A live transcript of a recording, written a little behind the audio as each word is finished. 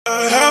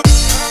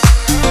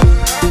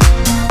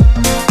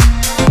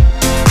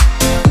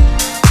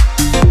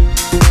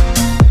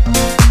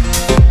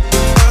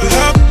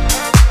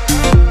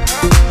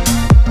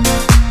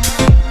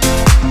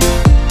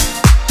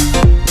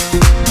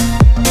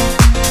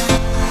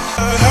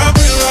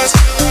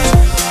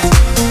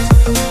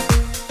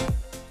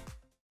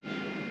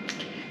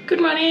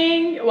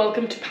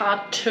welcome to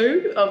part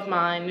 2 of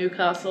my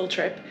Newcastle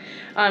trip.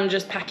 I'm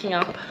just packing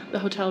up the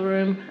hotel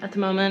room at the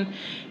moment.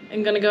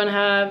 I'm gonna go and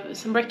have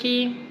some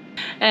brekkie,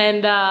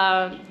 and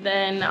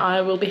then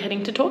I will be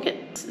heading to Torqit.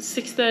 It's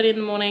 6:30 in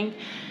the morning,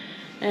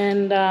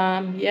 and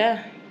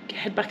yeah,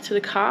 head back to the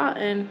car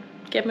and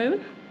get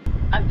moving.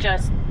 I've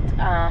just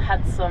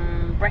had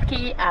some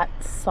brekkie at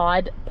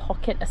Side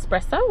Pocket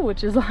Espresso,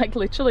 which is like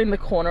literally in the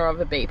corner of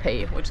a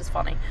BP, which is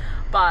funny.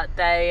 But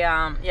they,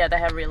 yeah, they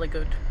have really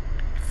good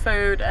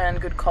food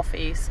and good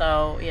coffee,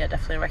 so yeah,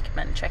 definitely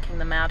recommend checking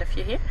them out if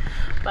you're here.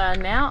 But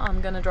now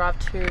I'm gonna drive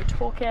to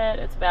Torqit.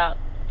 It's about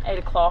 8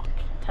 o'clock,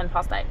 10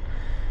 past 8.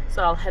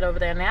 So I'll head over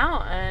there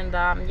now, and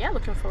yeah,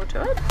 looking forward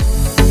to it.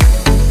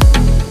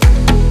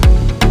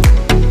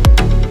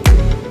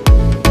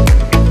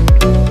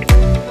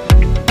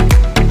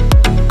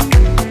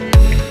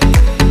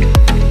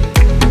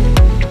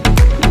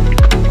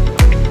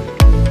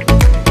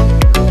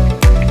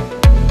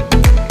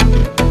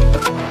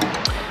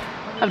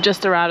 I've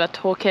just arrived at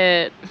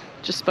Torqit,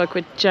 just spoke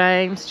with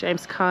James.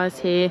 James' car is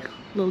here,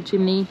 little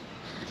Jimny.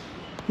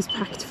 He's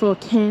packed for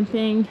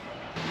camping.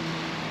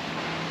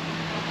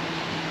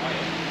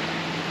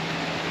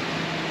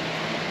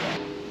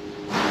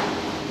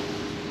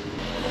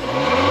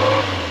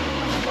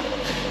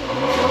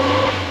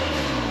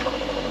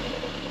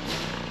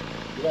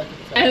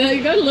 And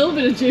you got a little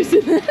bit of juice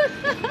in there.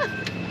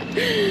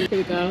 Here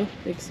we go,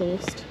 the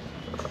exhaust.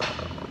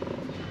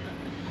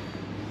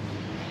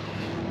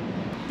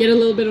 Get a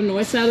little bit of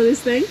noise out of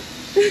this thing.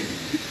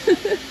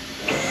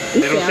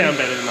 It'll sound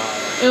better than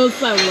that. It'll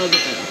sound a little bit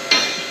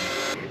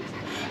better.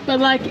 But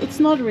like, it's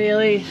not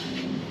really...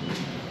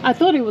 I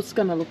thought it was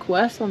gonna look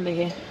worse under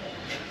here.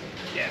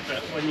 Yeah,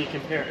 but when you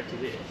compare it to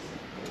this...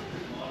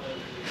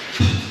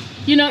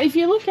 You know, if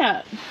you look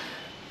at...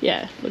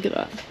 Yeah, look at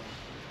that.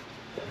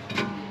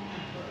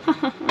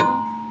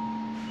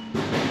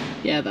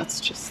 Yeah, that's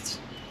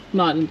just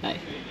night and day.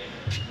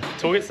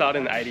 Torqit started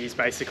in the 80s,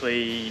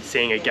 basically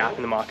seeing a gap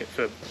in the market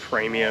for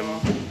premium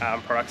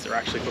products that are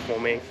actually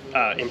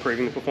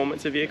improving the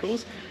performance of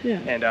vehicles. Yeah.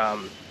 And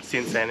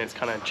since then, it's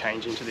kind of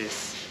changed into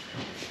this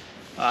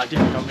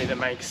different company that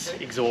makes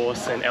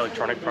exhausts and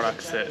electronic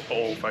products that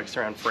all focus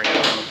around freedom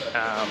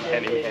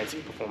and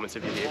enhancing performance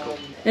of your vehicle.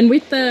 And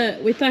with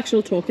the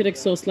actual Torqit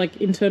exhaust, like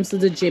in terms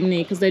of the Jimny,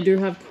 because they do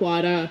have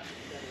quite a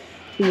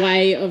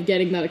way of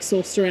getting that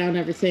exhaust around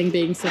everything,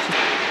 being such a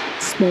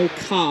small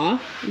car,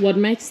 what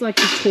makes like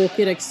the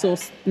Torqit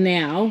exhaust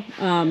now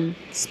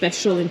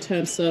special in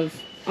terms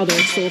of other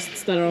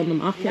exhausts that are on the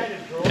market?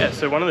 Yeah,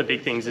 so one of the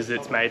big things is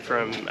it's made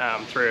from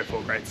 3 or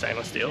 4 grade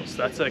stainless steel, so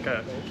that's like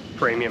a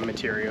premium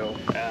material,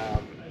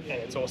 and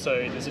it's also,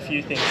 there's a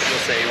few things that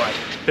you'll see, like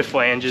the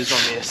flanges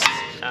on this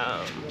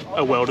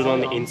are welded on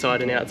the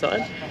inside and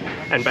outside,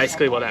 and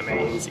basically what that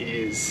means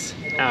is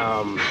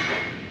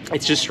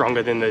it's just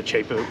stronger than the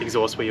cheaper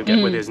exhaust where you'll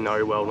get where there's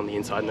no weld on the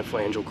inside and the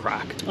flange will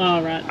crack.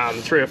 Oh, right.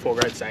 3 or 4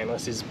 grade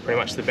stainless is pretty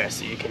much the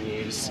best that you can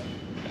use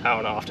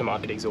on an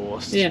aftermarket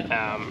exhaust.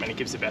 Yeah. And it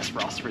gives the best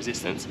rust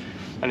resistance.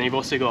 And then you've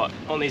also got,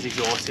 on these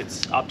exhausts,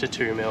 it's up to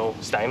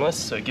 2mm stainless,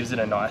 so it gives it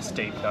a nice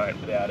deep note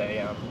without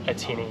a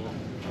tinny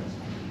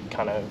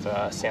kind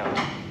of sound.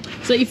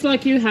 So if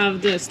like you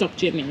have the stock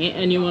Jimny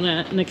and you want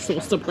an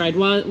exhaust upgrade,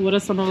 what are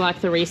some of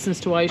like the reasons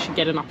to why you should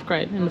get an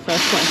upgrade in the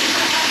first place?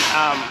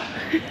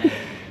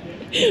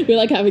 We're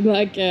like having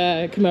like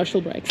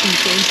commercial breaks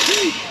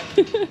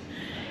and things.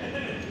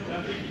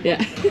 Yeah.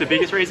 The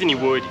biggest reason you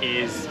would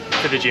is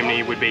for the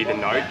Jimny would be the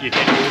note. You'll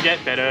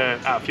get better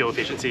fuel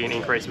efficiency and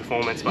increased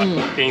performance, but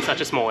being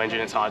such a small engine,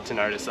 it's hard to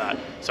notice that.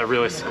 So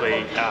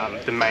realistically,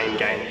 the main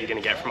gain that you're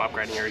going to get from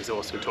upgrading your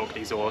exhaust with Torqit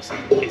exhaust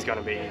is going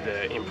to be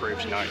the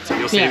improved note. So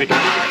you'll see the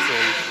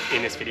comparison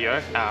in this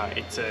video.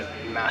 It's a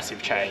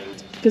massive change.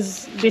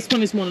 Because this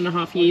one is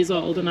 1.5 years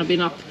old, and I've been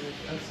up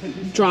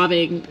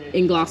driving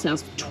in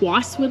Glasshouse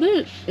twice with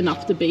it and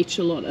up the beach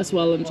a lot as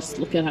well, and just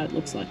look at how it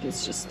looks like.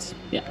 It's just,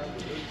 yeah,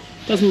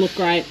 doesn't look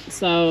great.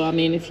 So I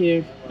mean, if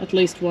you at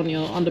least want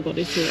your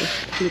underbody to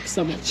look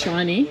somewhat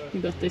shiny,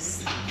 you got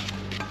this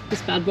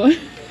bad boy.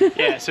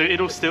 Yeah, so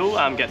it'll still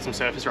get some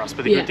surface rust,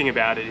 but the good thing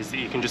about it is that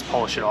you can just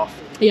polish it off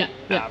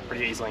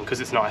pretty easily because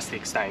it's nice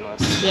thick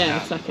stainless.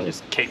 Yeah, exactly.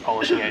 Just keep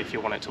polishing it if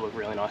you want it to look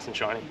really nice and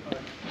shiny.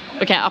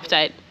 Okay,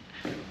 update.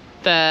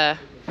 The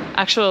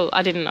actual,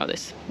 I didn't know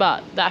this,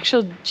 but the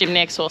actual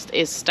Jimny exhaust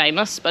is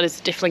stainless, but it's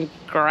a different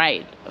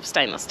grade of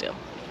stainless steel.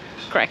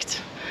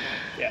 Correct?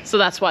 Yeah. So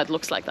that's why it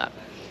looks like that.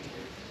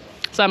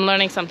 So I'm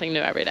learning something new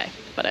every day.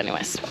 But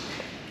anyways.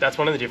 That's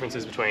one of the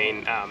differences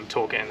between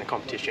Torqit and the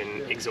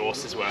competition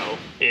exhaust as well,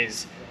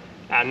 is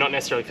not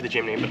necessarily for the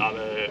Jimny, but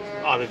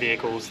other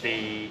vehicles,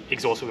 the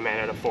exhaust will be made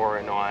out of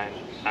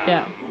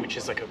 409, which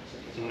is like a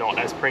not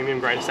as premium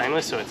grade of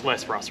stainless, so it's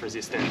less rust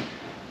resistant.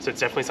 So it's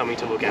definitely something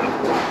to look out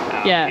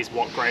for, is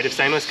what grade of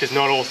stainless, because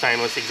not all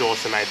stainless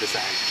exhausts are made the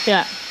same.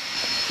 Yeah.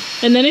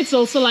 And then it's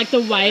also like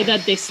the way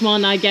that this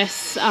one, I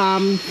guess,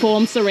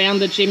 forms around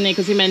the Jimny,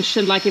 because you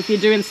mentioned like if you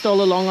do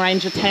install a long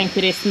ranger tank,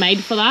 it is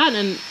made for that.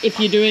 And if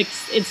you do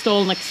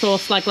install an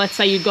exhaust, like let's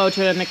say you go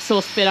to an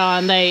exhaust fitter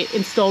and they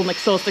install an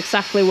exhaust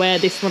exactly where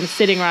this one is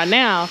sitting right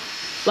now,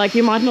 like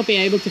you might not be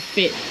able to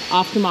fit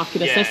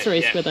aftermarket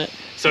accessories with it.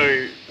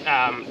 So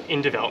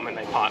in development,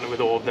 they partner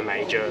with all of the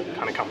major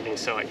kind of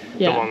companies. So like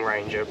the Long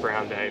Ranger,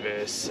 Brown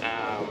Davis.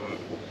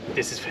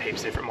 This is for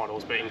heaps of different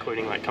models, but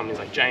including like companies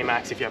like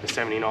J-Max if you have a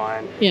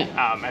 79.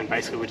 And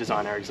basically we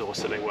design our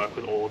exhaust so they work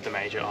with all of the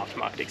major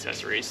aftermarket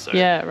accessories. So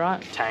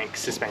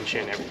tanks,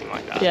 suspension, everything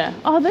like that. Yeah.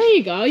 Oh, there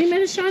you go. You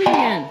made it shiny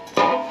again.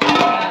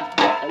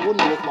 It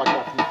wouldn't look like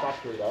that from the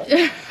factory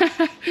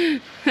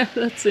though.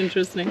 That's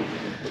interesting.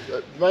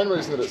 The main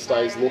reason that it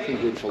stays looking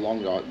good for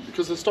longer,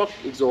 because the stock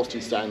exhaust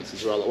in stainless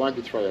as well, it won't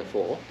be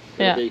 304,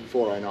 it'll be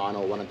 409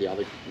 or one of the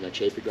other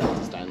cheaper grades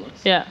of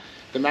stainless. Yeah.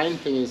 The main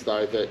thing is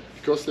though that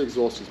because the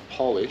exhaust is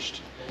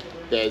polished,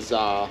 there's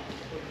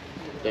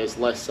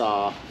less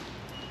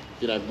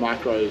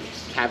micro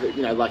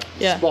cavity,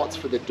 spots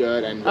for the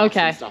dirt and rust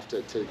and stuff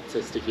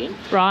to stick in.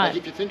 Right. Like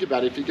if you think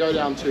about it, if you go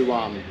down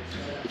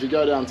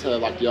to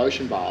like the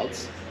ocean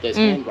baths, there's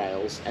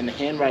handrails, and the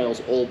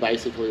handrails all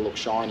basically look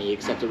shiny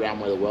except around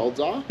where the welds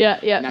are.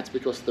 And that's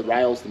because the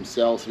rails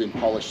themselves have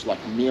been polished like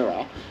a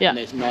mirror, and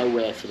there's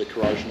nowhere for the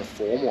corrosion to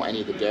form or any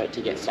of the dirt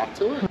to get stuck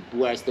to it.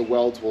 Whereas the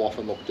welds will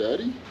often look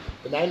dirty.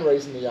 The main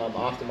reason the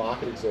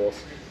aftermarket exhaust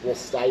will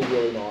stay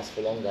really nice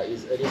for longer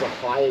is it is a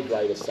higher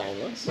grade of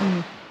stainless.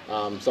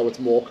 So it's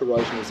more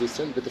corrosion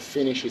resistant, but the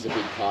finish is a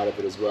big part of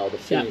it as well. The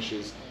finish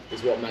is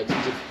what makes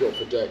it difficult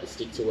for dirt to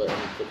stick to it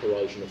and for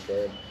corrosion to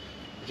form.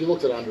 If you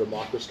looked at it under a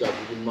microscope, it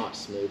would be much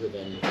smoother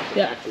than the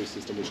factory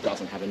system, which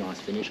doesn't have a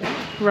nice finish on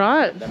it.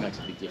 Right. That makes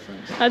a big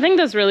difference. I think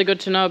that's really good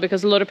to know,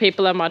 because a lot of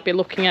people that might be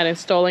looking at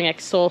installing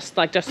exhaust,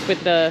 like just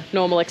with the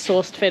normal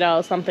exhaust fitter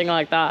or something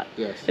like that.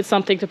 Yes. It's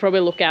something to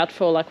probably look out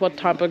for, like what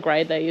type of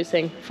grade they're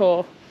using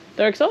for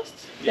their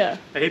exhausts. A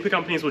heap of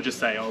companies will just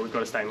say, oh, we've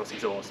got a stainless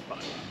exhaust,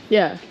 but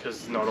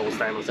because not all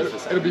stainless is the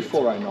same. It'll be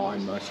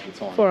 409 most of the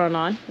time.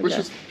 409. Which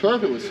is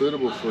perfectly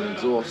suitable for an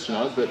exhaust,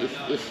 but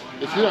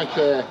if you don't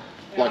care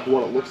like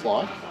what it looks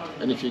like,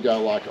 and if you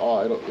go like,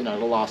 oh,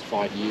 it'll last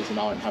 5 years and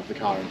I won't have the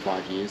car in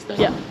 5 years,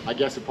 then I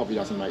guess it probably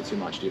doesn't make too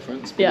much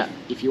difference. But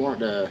if you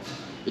want it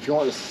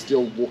to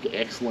still look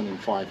excellent in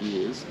 5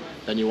 years,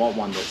 then you want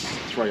one that's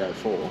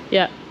 304.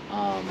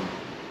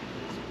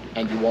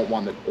 And you want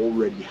one that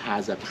already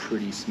has a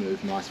pretty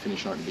smooth, nice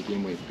finish on it to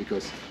begin with,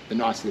 because the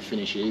nicer the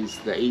finish is,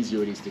 the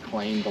easier it is to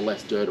clean, the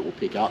less dirt it will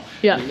pick up.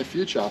 And in the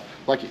future,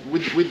 like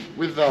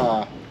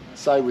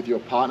say with your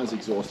partner's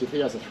exhaust, if he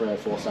has a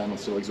 304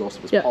 stainless steel exhaust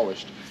that was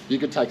polished, you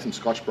could take some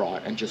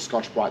Scotch-Brite and just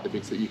Scotch-Brite the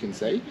bits that you can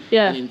see.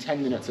 And in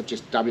 10 minutes of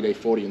just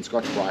WD-40 and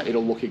Scotch-Brite,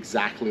 it'll look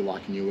exactly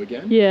like new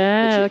again.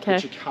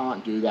 But you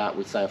can't do that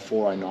with, say, a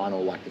 409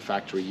 or like the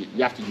factory.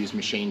 You have to use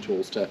machine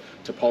tools to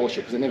polish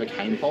it, because it never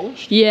came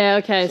polished. So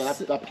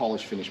that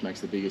polish finish makes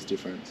the biggest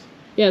difference.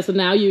 So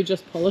now you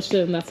just polished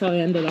it and that's how it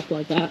ended up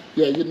like that.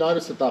 You'd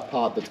notice that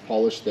part that's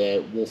polished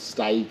there will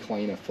stay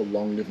cleaner for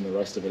longer than the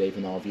rest of it,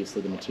 even though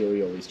obviously the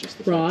material is just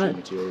the factory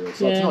material.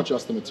 So it's not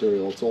just the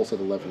material, it's also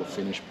the level of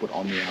finish put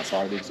on the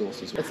outside of the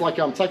exhaust as well. It's like,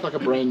 take like a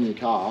brand new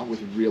car with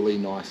really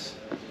nice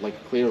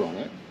clear on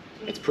it.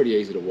 It's pretty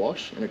easy to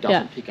wash and it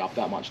doesn't pick up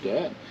that much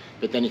dirt.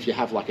 But then if you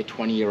have like a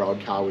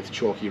 20-year-old car with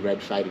chalky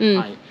red faded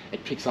paint,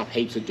 it picks up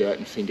heaps of dirt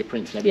and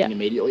fingerprints and everything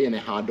immediately, and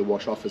they're hard to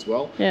wash off as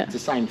well. It's the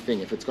same thing.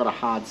 If it's got a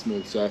hard,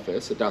 smooth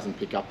surface, it doesn't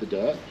pick up the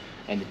dirt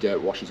and the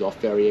dirt washes off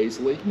very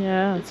easily.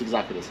 It's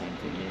exactly the same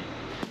thing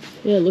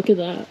here. Look at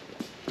that.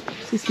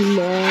 This long...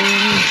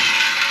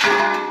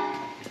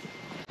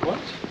 What?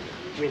 Do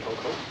you mean Hong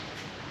Kong?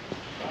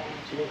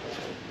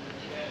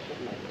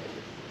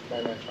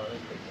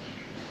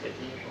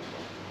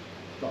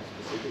 Not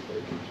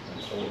specifically.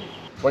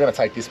 We're going to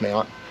take this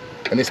mount,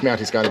 and this mount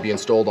is going to be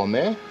installed on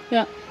there.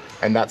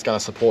 And that's going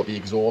to support the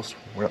exhaust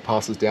when it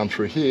passes down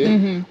through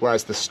here,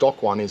 whereas the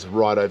stock one is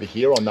right over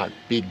here on that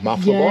big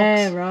muffler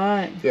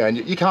box. And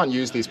you can't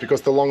use this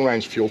because the long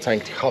range fuel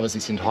tank covers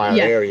this entire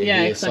area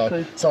here.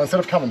 Exactly. So instead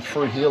of coming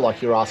through here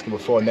like you were asking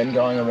before and then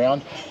going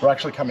around, we're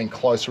actually coming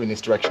closer in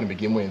this direction to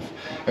begin with.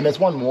 And there's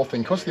one more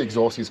thing, because the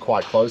exhaust is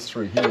quite close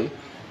through here, we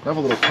have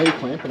a little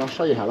P-clamp, and I'll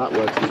show you how that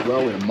works as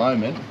well in a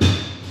moment.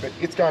 But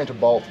it's going to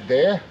bolt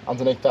there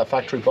underneath that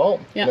factory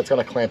bolt, and it's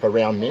going to clamp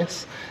around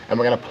this, and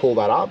we're going to pull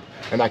that up,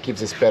 and that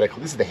gives us better,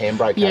 this is the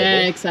handbrake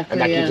cable, and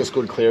that gives us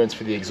good clearance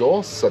for the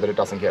exhaust so that it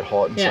doesn't get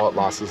hot and so it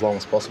lasts as long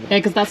as possible.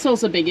 Because that's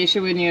also a big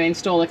issue when you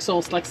install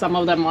exhaust, like some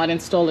of them might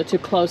install it too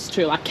close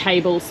to like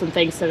cables and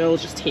things, so it'll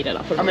just heat it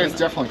up. I mean, it's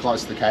definitely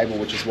close to the cable,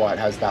 which is why it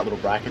has that little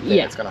bracket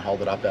there. It's going to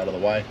hold it up out of the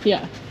way.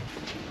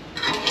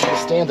 The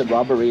standard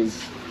rubber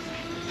is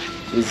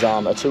a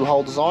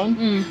 2-hole design,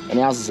 and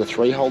ours is a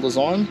 3-hole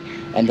design.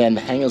 And then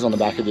the hangers on the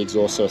back of the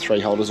exhaust are a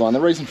 3-hole design.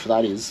 The reason for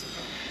that is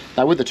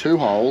that with the 2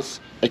 holes,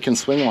 it can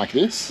swing like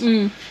this,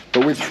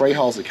 but with 3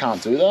 holes, it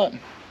can't do that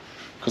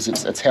because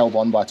it's held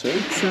on by 2.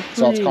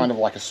 So it's kind of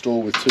like a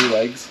stool with 2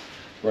 legs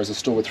whereas a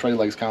stool with 3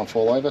 legs can't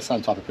fall over.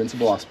 Same type of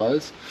principle, I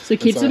suppose. So it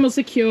keeps it more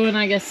secure, and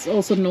I guess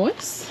also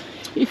noise,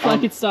 if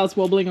like it starts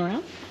wobbling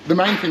around. The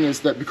main thing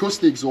is that because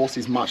the exhaust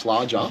is much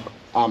larger,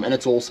 and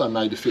it's also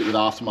made to fit with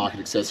aftermarket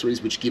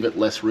accessories which give it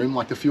less room,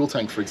 like the fuel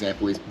tank, for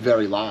example, is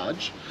very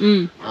large.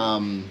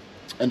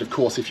 And of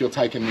course, if you're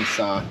taking this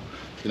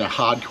you know,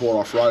 hardcore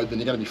off-road, then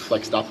you're going to be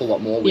flexed up a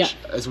lot more, which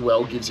as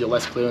well gives you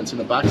less clearance in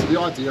the back. So the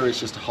idea is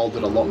just to hold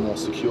it a lot more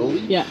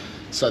securely,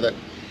 so that,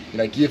 you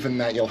know, given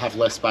that you'll have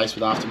less space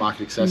with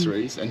aftermarket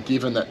accessories, and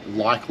given that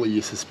likely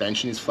your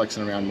suspension is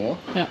flexing around more,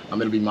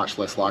 it'll be much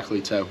less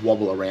likely to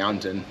wobble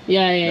around. And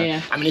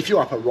I mean, if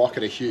you're up a rock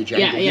at a huge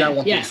angle, you don't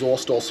want the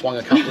exhaust all swung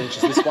a couple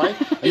inches this way,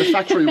 and the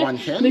factory one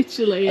can.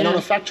 Literally, and on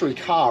a factory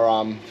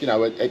car, you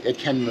know, it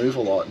can move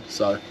a lot.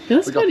 So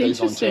that's we got quite these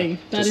interesting.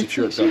 on to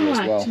secure it better as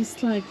well.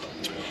 Just like,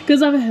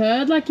 because I've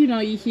heard, like, you know,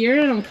 you hear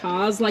it on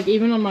cars, like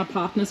even on my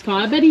partner's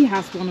car. I bet he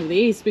has one of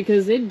these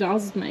because it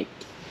does make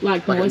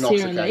like noise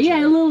here and there. Yeah,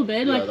 a little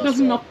bit. Like, it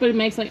doesn't knock, but it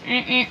makes like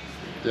Yeah,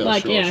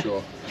 like,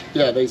 sure.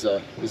 Yeah, this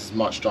is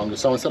much stronger.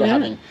 So instead of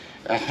having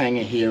a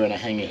hanger here and a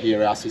hanger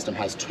here, our system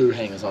has 2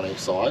 hangers on each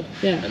side,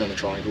 and then the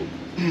triangle,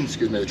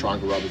 excuse me, the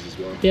triangle rubbers as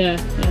well. Yeah.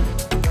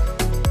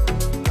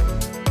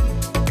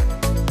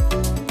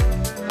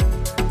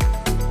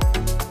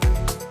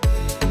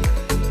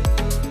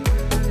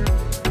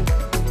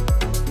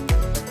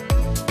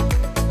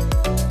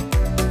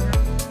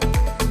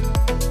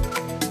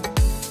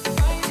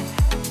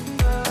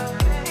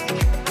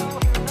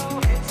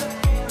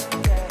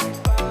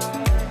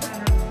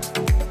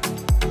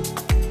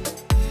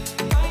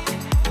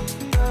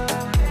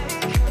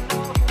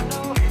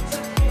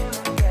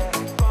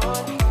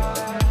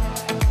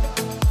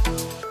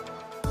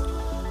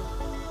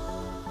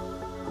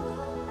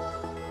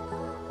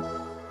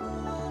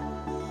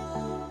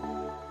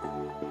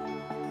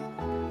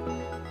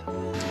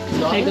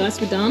 Okay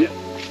guys, we're done.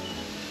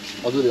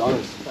 I'll do the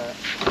honors.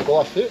 Will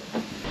I fit?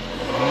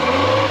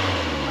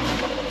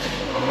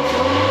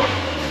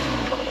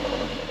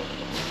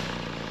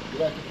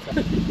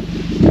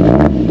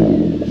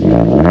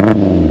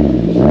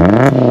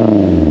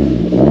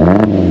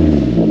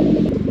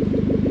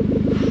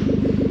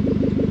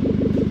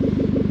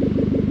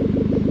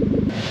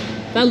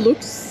 That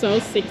looks so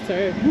sick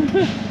too.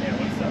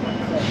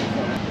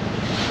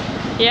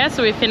 Yeah,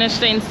 so we finished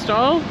the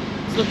install.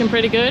 It's looking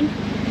pretty good.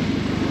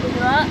 Look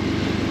at that.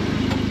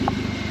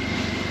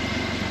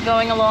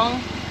 Going along.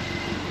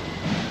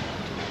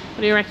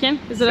 What do you reckon?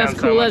 Is it as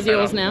cool as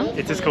yours now?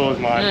 It's as cool as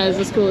mine. Yeah, it's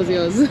as cool as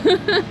yours.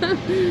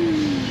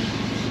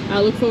 I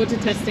look forward to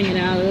testing it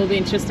out. It will be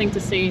interesting to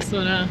see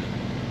sort of.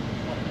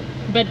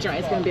 I bet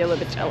Dre's going to be a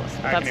little bit jealous,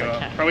 but that's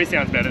okay. Probably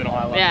sounds better than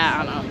Highlights. Yeah,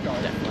 I know,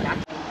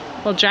 definitely.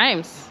 Well,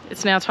 James,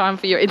 it's now time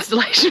for your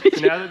installation.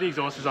 So now that the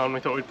exhaust is on, we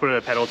thought we'd put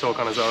a pedal torque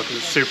on as well because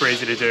it's super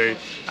easy to do.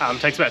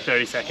 Takes about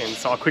 30 seconds,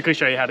 so I'll quickly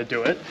show you how to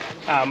do it.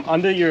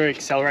 Under your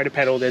accelerator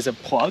pedal, there's a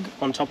plug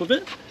on top of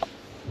it.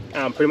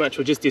 Pretty much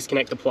we'll just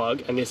disconnect the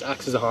plug and this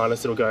acts as a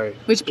harness. It'll go.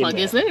 Which plug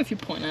is it, if you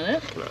point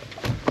at it? No.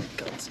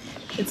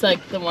 It's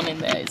like the one in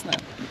there, isn't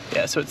it?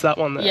 Yeah, so it's that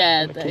one there.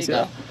 Yeah, there you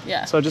go.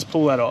 Yeah. So I just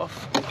pull that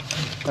off,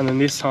 and then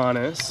this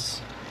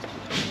harness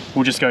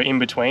will just go in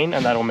between,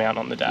 and that'll mount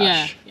on the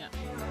dash. Yeah.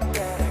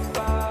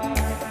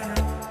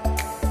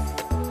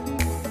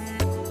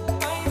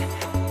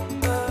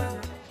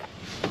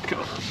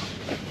 Cool.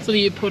 So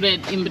you put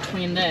it in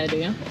between there, do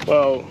you?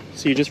 Well,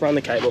 so you just run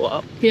the cable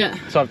up. Yeah.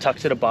 So I've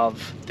tucked it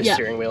above the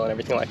steering wheel and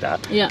everything like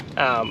that. Yeah.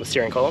 The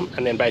steering column,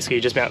 and then basically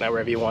you just mount that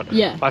wherever you want.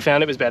 Yeah. I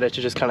found it was better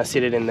to just kind of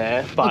sit it in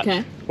there, but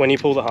when you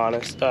pull the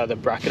harness, the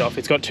bracket off,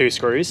 it's got 2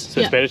 screws, so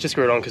it's better to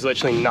screw it on because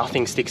literally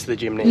nothing sticks to the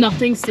Jimny.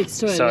 Nothing sticks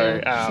to it.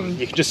 So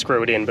you can just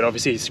screw it in, but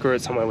obviously you screw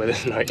it somewhere where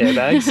there's no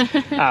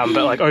airbags.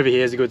 But like over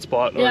here is a good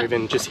spot, or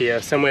even just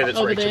here, somewhere that's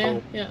over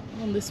reachable. There.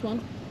 Yeah, on this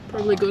one,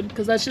 probably good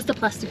because that's just a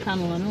plastic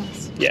panel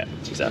anyways. Yeah,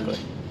 exactly.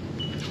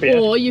 Yeah.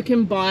 Or you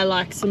can buy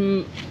like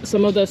some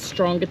of the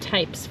stronger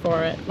tapes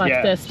for it,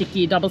 like the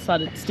sticky,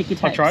 double-sided sticky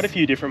tapes. I tried a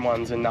few different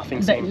ones and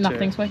nothing's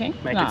working.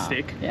 Make it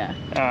stick. Yeah.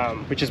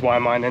 Which is why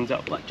mine ends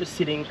up like just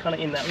sitting kind of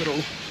in that little.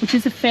 Which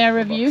is a fair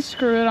review.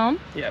 Screw it on.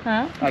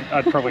 Yeah.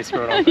 I'd probably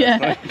screw it on.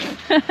 Yeah.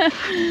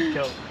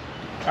 Cool.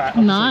 All right.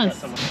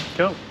 Nice.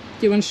 Cool. Do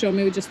you want to show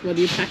me just what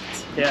you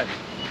packed? Yeah.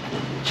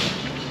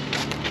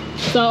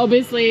 So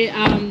obviously,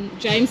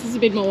 James is a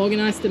bit more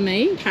organised than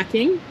me,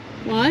 packing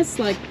wise.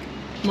 Like.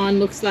 Mine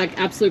looks like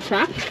absolute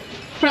crap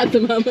at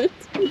the moment.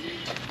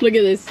 Look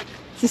at this.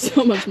 This is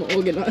so much more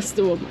organised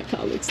than what my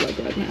car looks like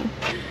right now.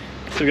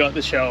 So we got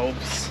the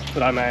shelves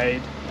that I made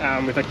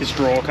with like this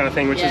drawer kind of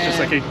thing, which is just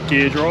like a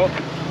gear drawer,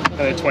 and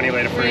a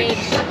 20-litre fridge.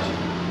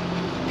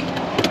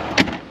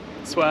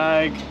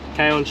 Swag,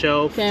 K on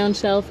shelf. K on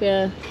shelf,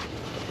 yeah.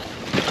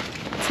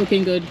 It's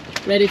looking good.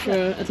 Ready for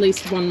at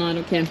least one night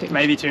of camping.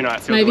 Maybe 2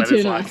 nights. Maybe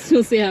 2 nights.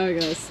 We'll see how it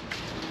goes.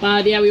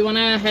 But yeah, we want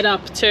to head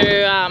up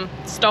to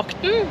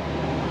Stockton.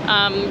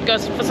 Go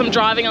for some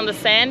driving on the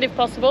sand if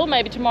possible,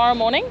 maybe tomorrow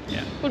morning.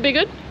 Yeah. Would be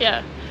good.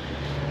 Yeah.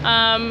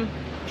 I'm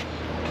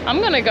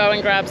gonna go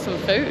and grab some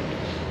food.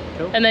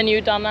 Cool. And then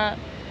you done that?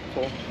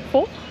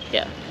 4.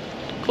 yeah,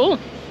 cool.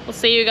 We'll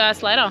see you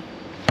guys later.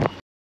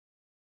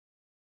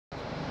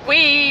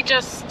 We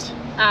just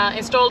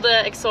installed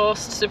the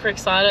exhaust, super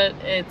excited.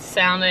 It's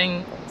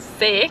sounding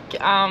sick.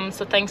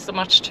 So thanks so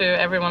much to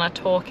everyone at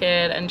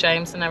Torqit and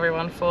James and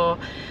everyone for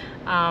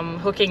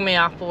hooking me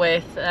up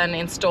with and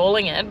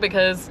installing it,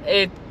 because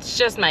it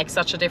just makes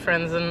such a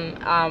difference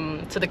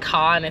and to the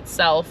car in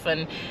itself.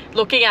 And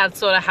looking at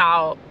sort of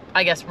how,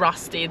 I guess,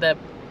 rusty the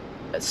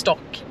stock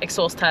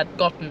exhaust had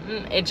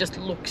gotten, it just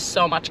looks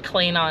so much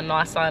cleaner and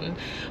nicer, and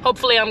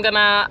hopefully I'm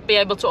gonna be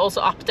able to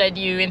also update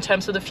you in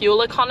terms of the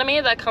fuel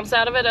economy that comes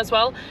out of it as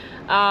well,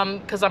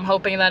 because I'm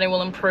hoping that it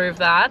will improve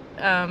that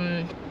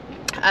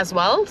as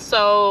well.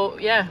 So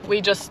yeah, we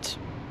just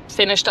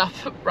finished up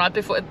right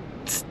before it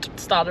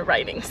started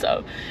raining,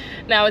 so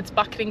now it's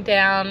bucketing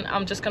down.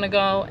 I'm just gonna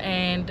go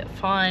and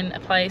find a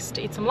place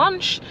to eat some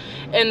lunch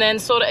and then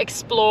sort of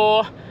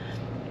explore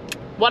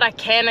what I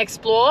can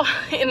explore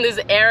in this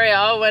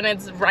area when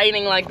it's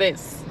raining like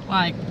this.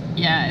 Like,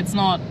 yeah, it's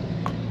not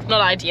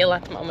ideal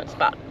at the moment,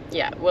 but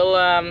yeah, we'll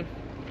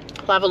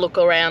have a look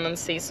around and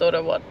see sort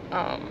of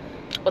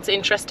what's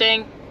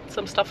interesting,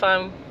 some stuff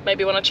I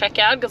maybe want to check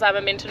out because I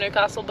haven't been to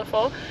Newcastle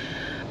before.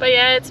 But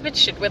yeah, it's a bit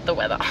shit with the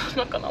weather, I'm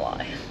not gonna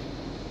lie.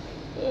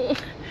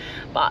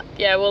 But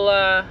yeah, we'll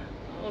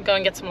go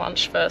and get some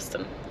lunch first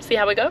and see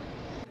how we go.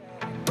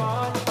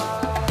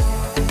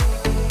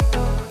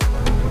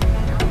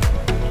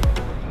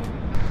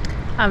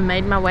 I've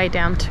made my way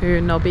down to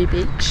Nobby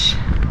Beach,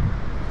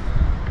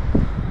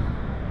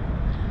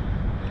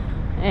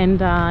 and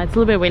it's a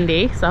little bit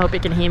windy, so I hope you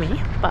can hear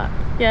me. But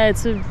yeah,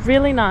 it's a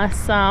really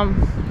nice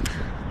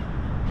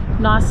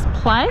nice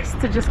place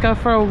to just go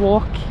for a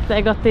walk.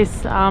 They got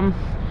this I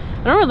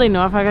don't really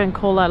know if I can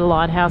call that a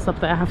lighthouse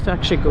up there. I have to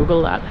actually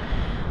Google that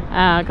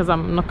because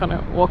I'm not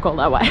gonna walk all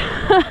that way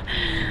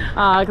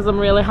because I'm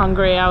really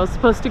hungry. I was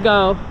supposed to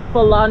go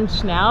for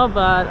lunch now,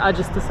 but I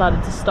just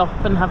decided to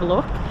stop and have a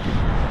look.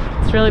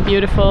 It's really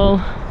beautiful.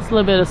 It's a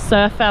little bit of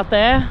surf out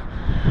there.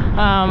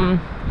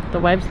 The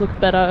waves looked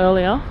better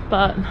earlier,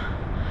 but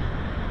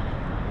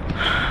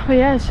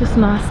yeah, it's just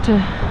nice to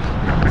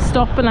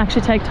stop and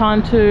actually take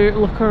time to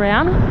look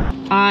around.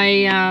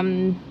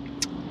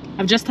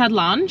 I've just had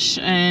lunch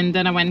and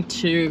then I went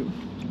to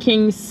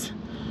King's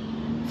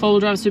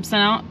 4-wheel drive super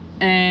centre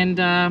and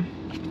I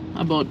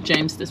bought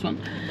James this one.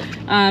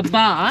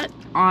 But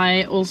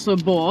I also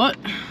bought,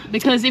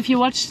 because if you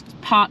watched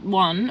part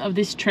 1 of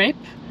this trip,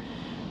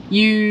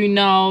 you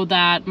know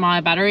that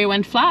my battery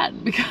went flat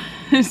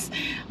because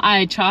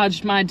I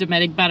charged my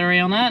Dometic battery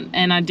on it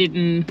and I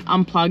didn't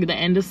unplug the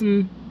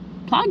Anderson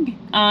plug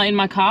in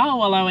my car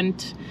while I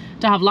went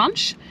to have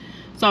lunch.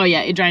 So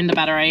yeah, it drained the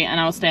battery and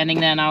I was standing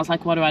there and I was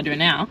like, what do I do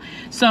now?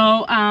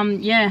 So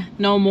yeah,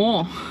 no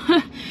more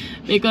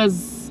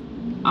because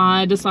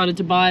I decided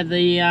to buy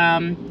the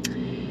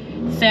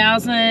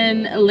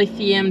 1000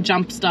 lithium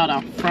jump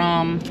starter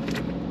from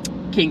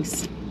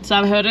King's. So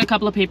I've heard a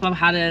couple of people have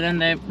had it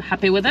and they're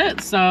happy with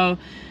it. So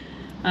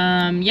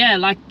yeah,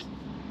 like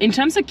in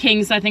terms of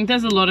King's, I think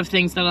there's a lot of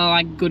things that are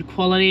like good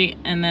quality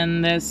and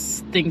then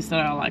there's things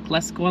that are like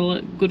less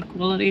good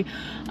quality.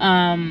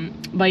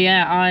 But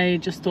yeah, I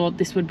just thought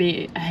this would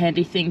be a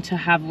handy thing to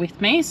have with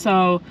me.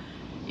 So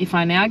if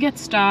I now get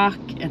stuck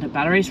and the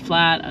battery's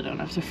flat, I don't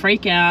have to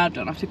freak out,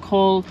 don't have to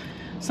call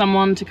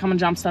someone to come and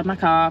jump start my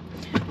car,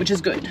 which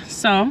is good.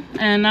 So,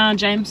 and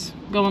James,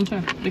 go on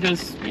too,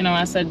 because, you know,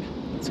 I said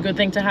it's a good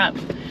thing to have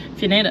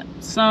if you need it.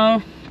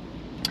 So,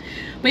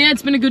 but yeah,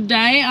 it's been a good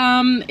day.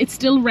 It's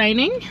still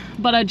raining,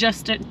 but I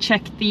just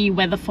checked the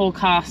weather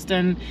forecast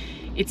and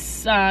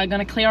it's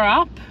gonna clear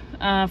up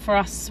for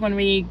us when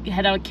we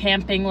head out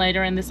camping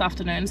later in this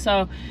afternoon.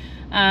 So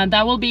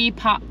that will be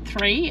part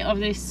 3 of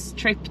this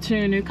trip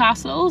to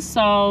Newcastle.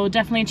 So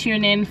definitely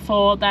tune in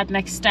for that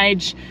next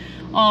stage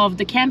of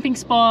the camping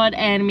spot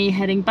and me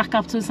heading back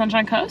up to the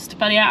Sunshine Coast.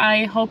 But yeah,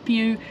 I hope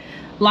you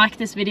like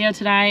this video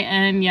today,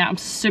 and yeah, I'm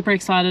super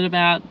excited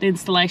about the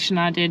installation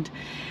I did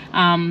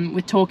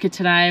with Torqit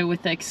today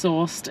with the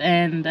exhaust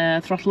and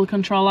the throttle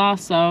controller.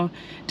 So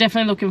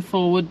definitely looking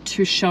forward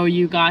to show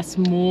you guys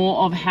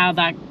more of how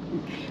that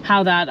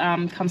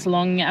comes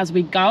along as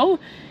we go,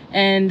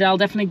 and I'll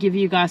definitely give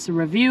you guys a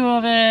review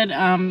of it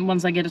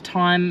once I get a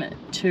time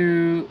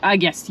to, I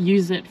guess,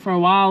 use it for a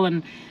while,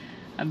 and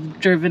I've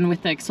driven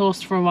with the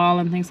exhaust for a while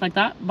and things like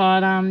that.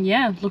 But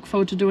yeah, look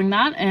forward to doing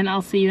that, and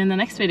I'll see you in the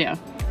next video.